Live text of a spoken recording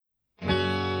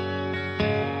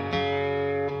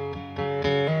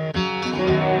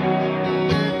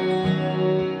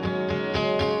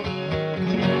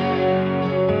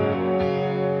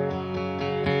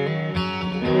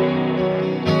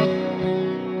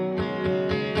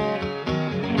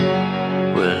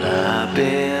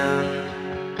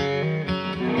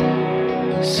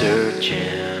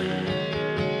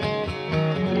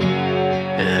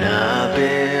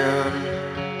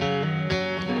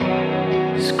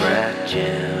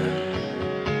scratching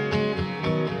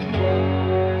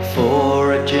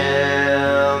for a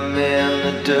jam in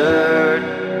the dirt,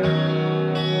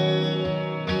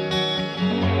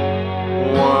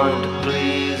 one to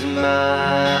please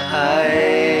my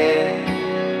eye,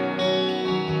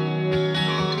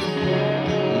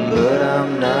 but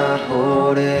I'm not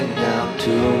holding out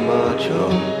too much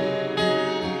hope,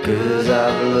 'cause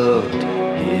I've looked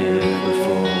here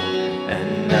before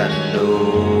and I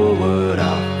know what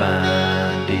I'll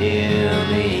find in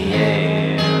the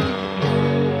end.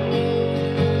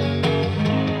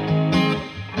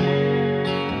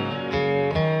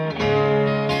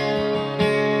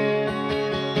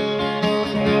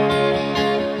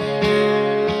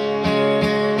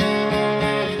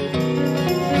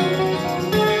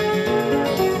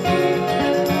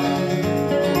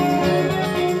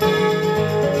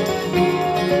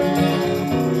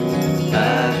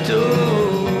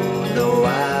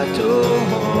 I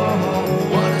don't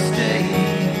wanna stay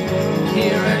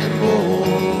here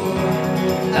anymore.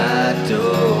 I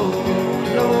don't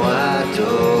know, I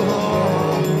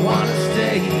don't wanna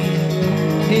stay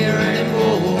here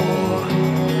anymore.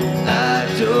 I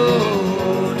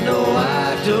don't know, I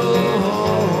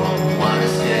don't wanna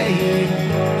stay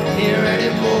here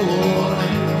anymore.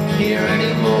 Here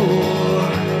anymore.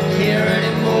 Here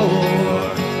anymore.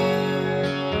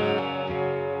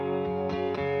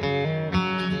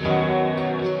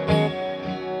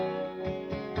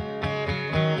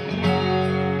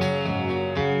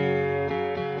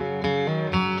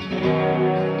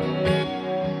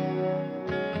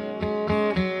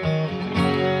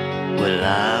 Well,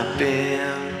 I've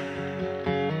been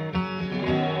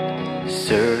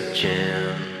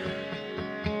searching,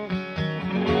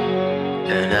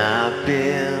 and I've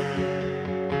been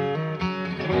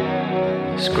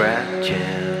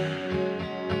scratching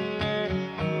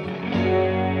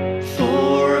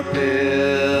for a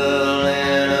pill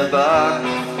in a box,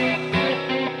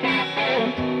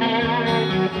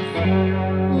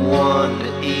 one to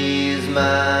ease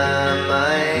my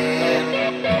mind,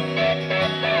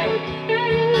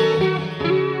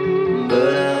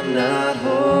 but I'm not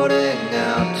holding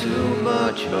out too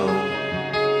much hope,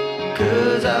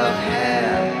 'cause I've had